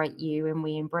celebrate you, and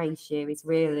we embrace you is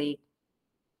really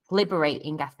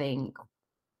liberating, I think.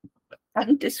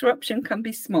 And disruption can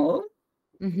be small.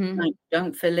 Like,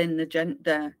 don't fill in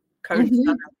the current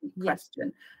salary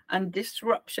question. And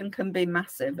disruption can be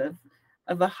massive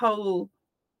of a whole,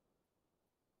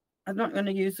 I'm not going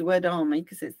to use the word army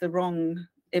because it's the wrong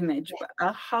image, but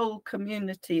a whole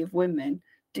community of women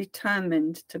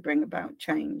determined to bring about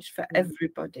change for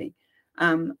everybody.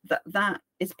 That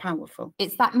is powerful.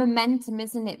 It's that momentum,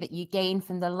 isn't it, that you gain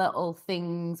from the little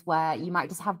things where you might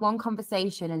just have one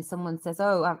conversation and someone says,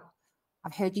 oh,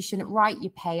 I've heard you shouldn't write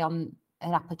your pay on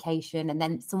an application, and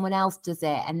then someone else does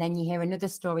it, and then you hear another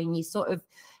story and you sort of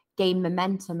gain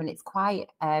momentum, and it's quite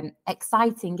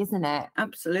exciting, isn't it?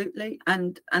 Absolutely.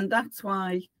 And that's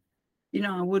why,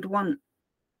 I would want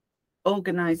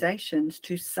organizations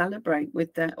to celebrate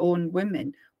with their own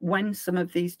women when some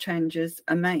of these changes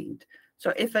are made.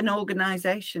 So if an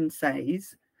organization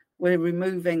says we're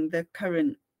removing the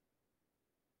current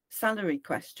salary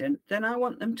question, then I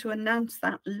want them to announce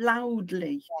that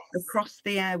loudly across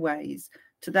the airways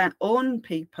to their own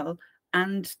people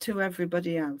and to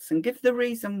everybody else, and give the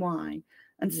reason why,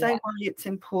 and say why it's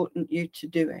important you to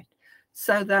do it,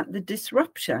 so that the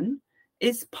disruption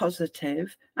is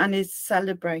positive and is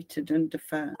celebrated and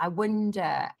deferred. I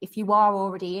wonder if you are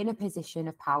already in a position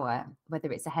of power,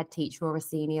 whether it's a head teacher or a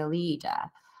senior leader,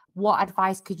 what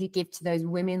advice could you give to those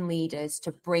women leaders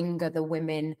to bring other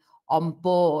women on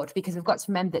board? Because we've got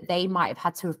to remember that they might have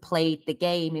had to have played the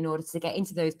game in order to get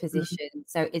into those positions.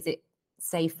 So is it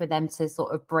safe for them to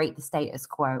sort of break the status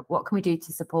quo? What can we do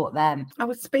to support them? I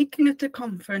was speaking at a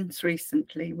conference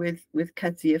recently with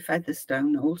Kezia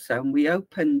Featherstone also, and we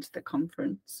opened the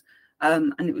conference,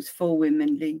 and it was for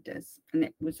women leaders, and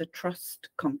it was a trust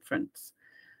conference.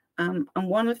 And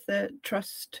one of the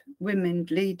trust women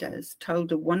leaders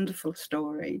told a wonderful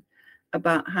story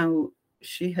about how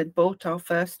she had bought our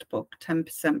first book,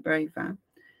 10% Braver,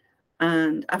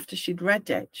 and after she'd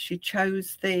read it, she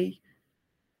chose the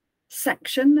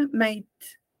section that made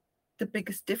the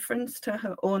biggest difference to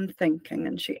her own thinking,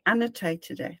 and she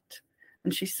annotated it,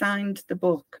 and she signed the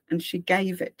book, and she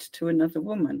gave it to another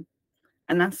woman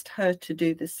and asked her to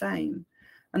do the same.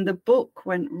 And the book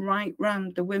went right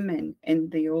round the women in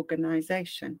the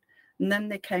organization, and then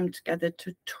they came together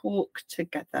to talk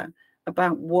together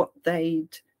about what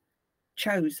they'd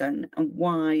chosen and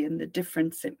why, and the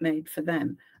difference it made for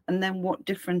them, and then what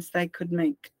difference they could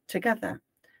make together.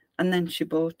 And then she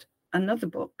bought another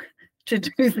book to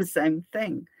do the same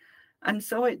thing. And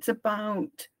so it's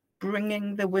about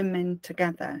bringing the women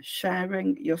together,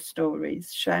 sharing your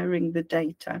stories, sharing the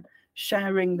data,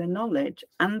 sharing the knowledge,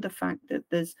 and the fact that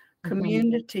there's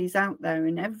communities out there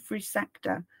in every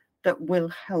sector that will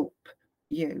help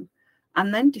you,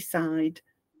 and then decide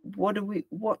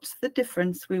what's the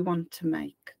difference we want to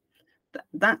make.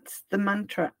 That's the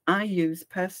mantra I use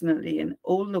personally in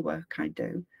all the work I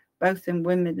do, both in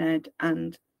Women Ed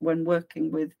and when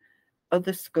working with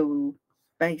other school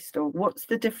based, or what's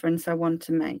the difference I want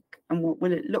to make, and what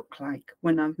will it look like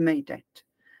when I've made it,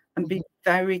 and be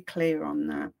very clear on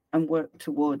that and work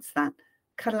towards that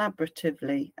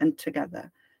collaboratively and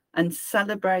together, and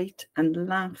celebrate and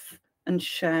laugh and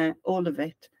share all of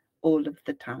it all of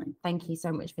the time. Thank you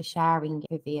so much for sharing,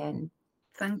 Vivienne.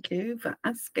 Thank you for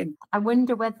asking. I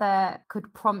wonder whether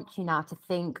could prompt you now to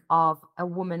think of a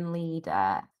woman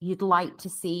leader you'd like to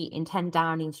see in 10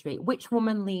 Downing Street. Which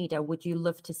woman leader would you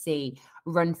love to see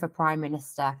run for Prime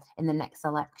Minister in the next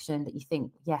election that you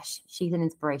think, yes, she's an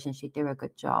inspiration, she'd do a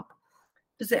good job?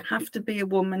 Does it have to be a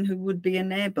woman who would be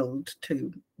enabled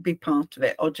to be part of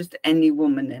it, or just any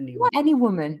woman anyway? Any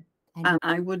woman.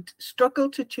 I would struggle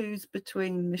to choose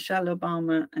between Michelle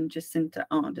Obama and Jacinta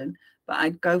Ardern, but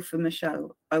I'd go for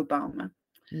Michelle Obama.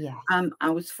 Yeah. I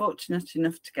was fortunate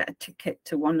enough to get a ticket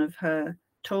to one of her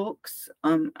talks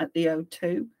at the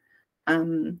O2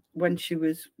 when she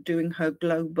was doing her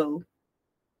global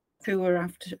tour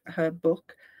after her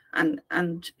book.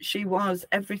 And she was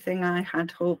everything I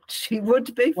had hoped she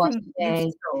would be from what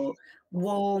you saw.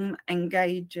 Warm,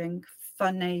 engaging,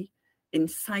 funny,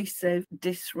 incisive,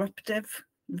 disruptive,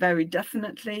 very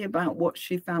definitely about what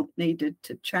she felt needed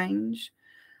to change,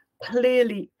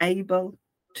 clearly able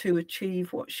to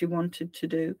achieve what she wanted to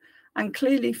do, and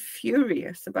clearly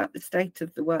furious about the state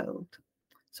of the world.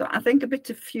 So I think a bit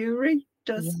of fury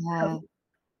does help,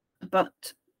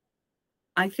 but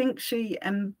I think she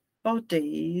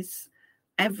embodies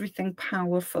everything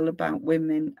powerful about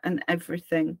women and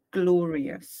everything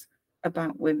glorious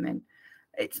about women.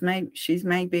 She's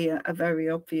maybe a very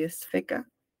obvious figure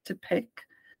to pick,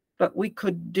 but we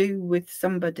could do with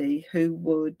somebody who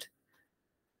would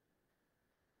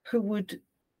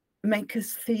make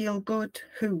us feel good,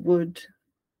 who would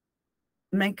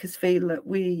make us feel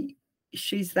that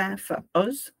she's there for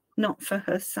us, not for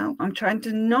herself. I'm trying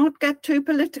to not get too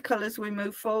political as we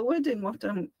move forward in what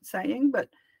I'm saying, but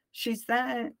she's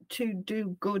there to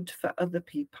do good for other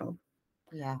people.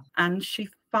 Yeah. And she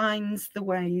finds the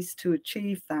ways to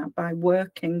achieve that by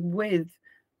working with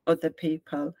other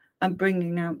people and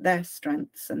bringing out their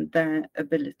strengths and their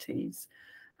abilities.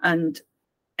 And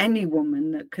any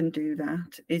woman that can do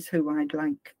that is who I'd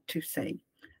like to see.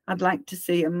 I'd like to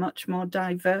see a much more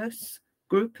diverse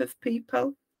group of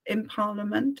people in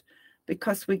Parliament,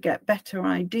 because we get better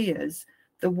ideas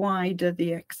the wider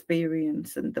the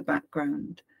experience and the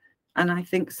background. And I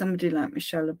think somebody like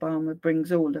Michelle Obama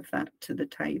brings all of that to the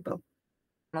table.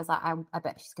 I was like, I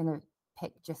bet she's going to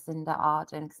pick Jacinda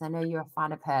Ardern, because I know you're a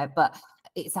fan of her, but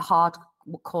it's a hard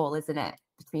call, isn't it,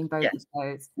 between both of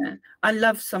those? Yeah. I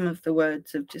love some of the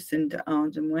words of Jacinda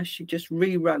Ardern, where she just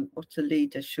rewrote what a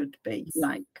leader should be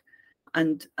like.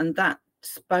 And that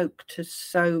spoke to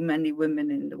so many women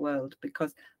in the world,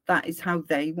 because that is how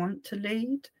they want to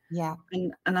lead. Yeah.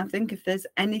 And I think if there's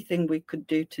anything we could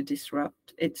do to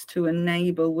disrupt, it's to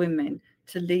enable women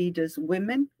to lead as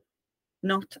women,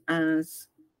 not as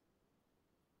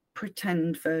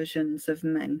pretend versions of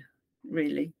men,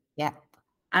 really. Yeah.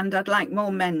 And I'd like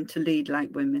more men to lead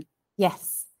like women.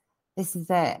 Yes, this is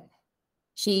it.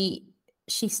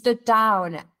 She stood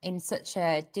down in such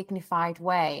a dignified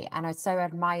way, and I so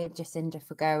admired Jacinda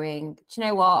for going, do you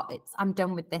know what, I'm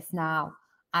done with this now,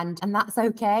 and that's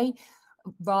okay.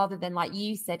 Rather than, like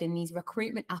you said, in these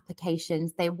recruitment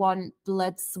applications, they want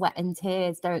blood, sweat and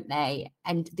tears, don't they?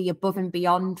 And the above and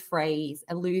beyond phrase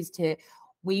alludes to,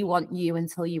 we want you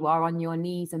until you are on your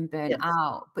knees and burnt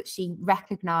out. But she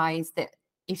recognised that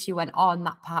if she went on,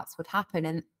 that perhaps would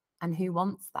happen, and who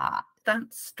wants that?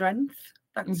 That's strength.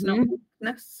 That's not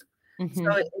weakness.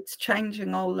 So it's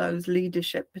changing all those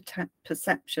leadership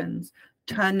perceptions,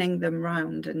 turning them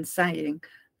round and saying,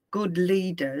 good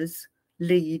leaders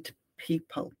lead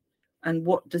people. And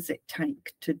what does it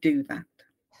take to do that?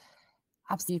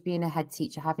 Absolutely. You've been a head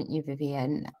teacher, haven't you,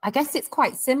 Vivienne? I guess it's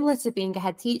quite similar to being a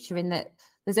head teacher in that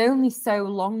there's only so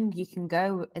long you can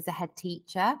go as a head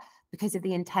teacher because of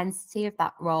the intensity of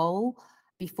that role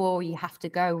before you have to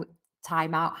go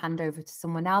time out, hand over to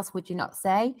someone else, would you not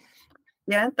say?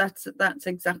 Yeah, that's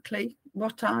exactly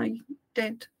what I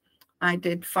did. I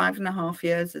did 5.5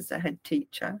 years as a head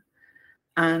teacher,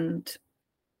 and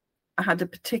I had a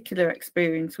particular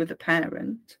experience with a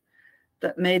parent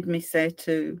that made me say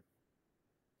to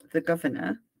the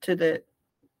governor, to the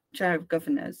chair of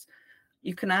governors,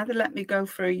 you can either let me go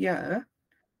for a year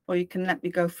or you can let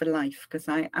me go for life, because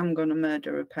I am going to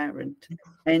murder a parent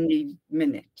any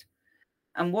minute.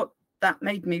 And what that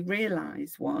made me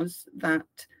realise was that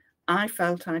I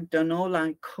felt I'd done all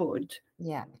I could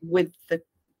with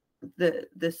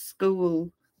the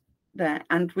school there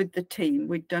and with the team.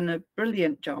 We'd done a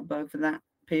brilliant job over that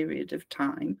period of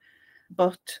time,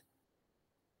 but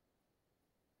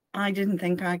I didn't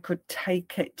think I could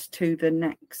take it to the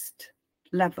next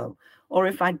level. Or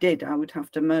if I did, I would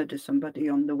have to murder somebody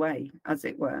on the way, as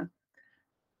it were.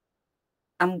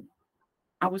 And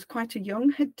I was quite a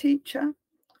young head teacher.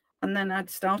 And then I'd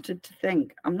started to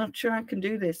think, I'm not sure I can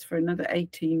do this for another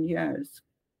 18 years.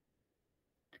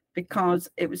 Because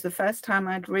it was the first time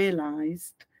I'd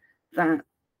realised that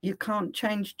you can't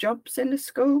change jobs in a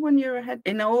school when you're ahead.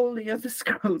 In all the other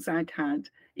schools I'd had,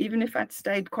 even if I'd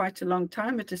stayed quite a long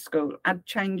time at a school, I'd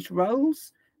changed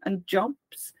roles and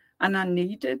jobs, and I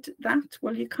needed that.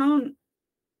 Well, you can't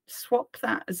swap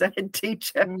that as a head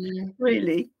teacher,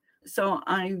 really. So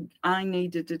I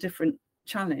needed a different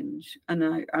challenge,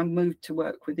 and I moved to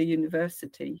work with a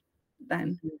university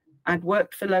then. I'd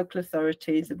worked for local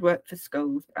authorities, I'd worked for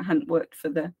schools, but I hadn't worked for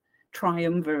the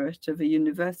triumvirate of a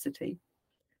university.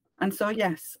 And so,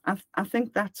 yes, I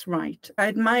think that's right. I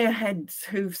admire heads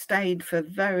who've stayed for a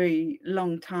very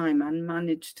long time and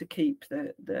managed to keep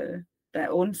their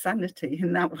own sanity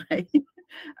in that way,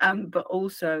 but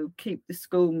also keep the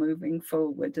school moving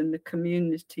forward and the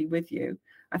community with you.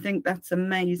 I think that's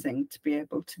amazing to be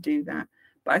able to do that.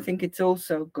 But I think it's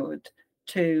also good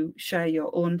to share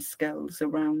your own skills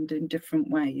around in different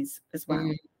ways as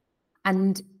well.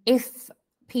 And if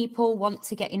people want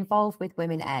to get involved with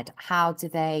Women Ed, how do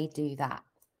they do that?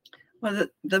 Well,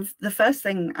 the first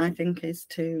thing I think is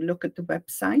to look at the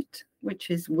website, which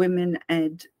is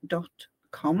womened.com,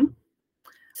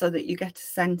 so that you get a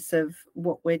sense of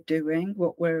what we're doing,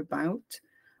 what we're about.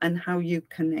 and how you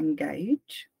can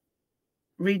engage.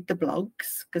 Read the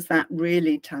blogs, because that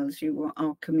really tells you what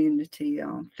our community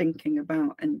are thinking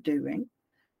about and doing.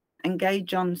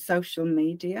 Engage on social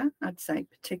media, I'd say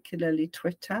particularly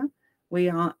Twitter. We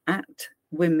are at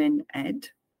Women Ed.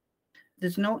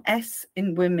 There's no S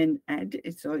in Women Ed,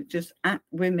 it's just at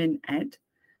Women Ed.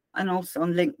 And also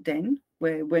on LinkedIn,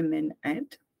 we're Women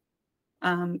Ed.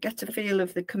 Get a feel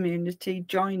of the community,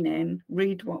 join in,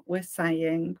 read what we're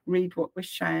saying, read what we're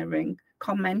sharing,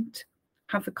 comment,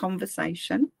 have a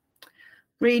conversation.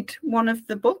 Read one of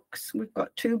the books. We've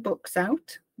got 2 books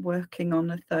out, working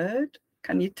on a third.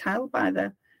 Can you tell by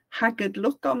the haggard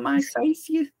look on my face?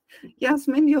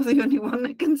 Yasmin, you're the only one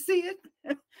that can see it.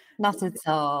 Not at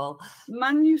all.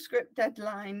 Manuscript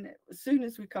deadline as soon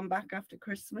as we come back after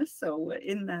Christmas. So we're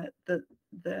in the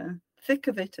thick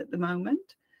of it at the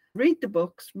moment. Read the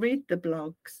books, read the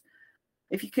blogs.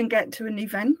 If you can get to an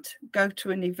event, go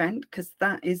to an event, because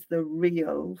that is the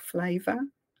real flavour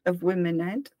of Women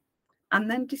Ed. And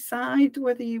then decide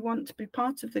whether you want to be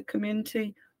part of the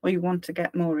community or you want to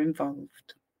get more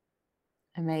involved.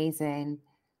 Amazing.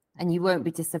 And you won't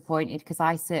be disappointed, because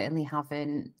I certainly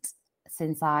haven't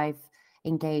since I've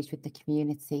engaged with the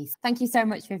community. Thank you so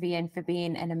much, Vivienne, for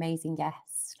being an amazing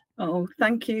guest. Oh,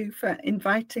 thank you for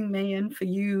inviting me and for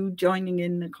you joining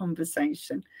in the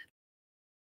conversation.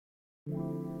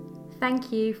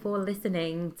 Thank you for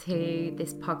listening to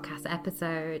this podcast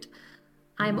episode.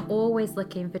 I'm always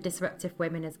looking for disruptive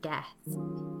women as guests.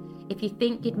 If you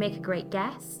think you'd make a great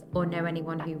guest or know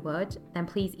anyone who would, then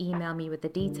please email me with the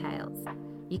details.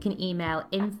 You can email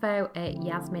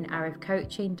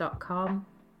info@yasminarifcoaching.com.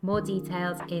 More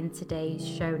details in today's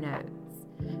show notes.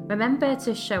 Remember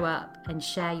to show up and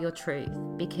share your truth,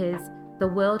 because the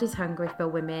world is hungry for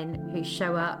women who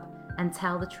show up and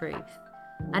tell the truth,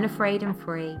 unafraid and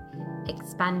free,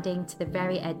 expanding to the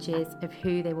very edges of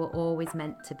who they were always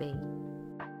meant to be.